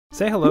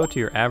Say hello to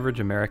your average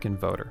American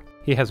voter.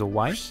 He has a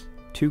wife,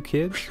 2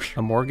 kids,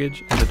 a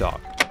mortgage, and a dog.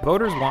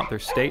 Voters want their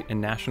state and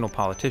national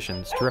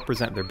politicians to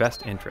represent their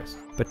best interests.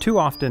 But too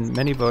often,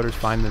 many voters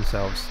find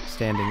themselves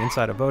standing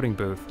inside a voting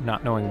booth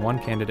not knowing one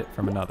candidate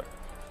from another.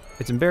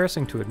 It's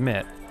embarrassing to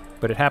admit,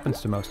 but it happens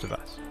to most of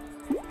us.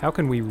 How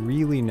can we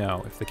really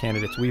know if the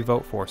candidates we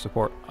vote for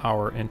support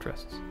our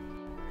interests?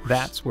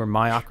 That's where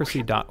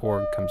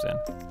myocracy.org comes in.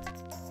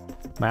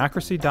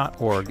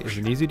 Myocracy.org is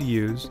an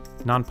easy-to-use,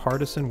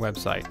 nonpartisan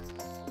website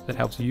that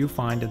helps you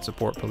find and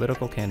support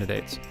political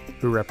candidates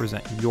who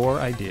represent your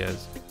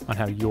ideas on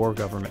how your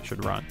government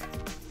should run.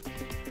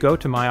 Go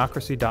to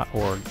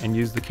myocracy.org and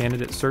use the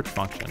candidate search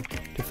function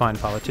to find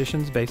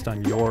politicians based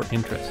on your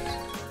interests.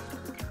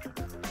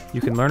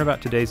 You can learn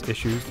about today's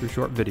issues through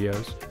short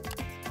videos,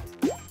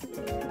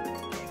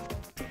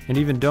 and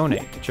even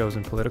donate to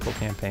chosen political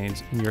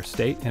campaigns in your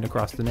state and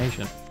across the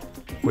nation,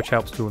 which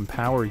helps to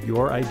empower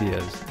your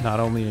ideas not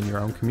only in your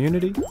own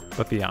community,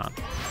 but beyond.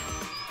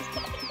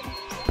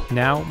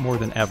 Now more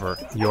than ever,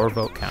 your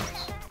vote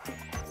counts.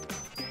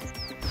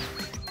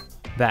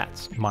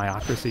 That's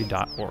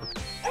myocracy.org.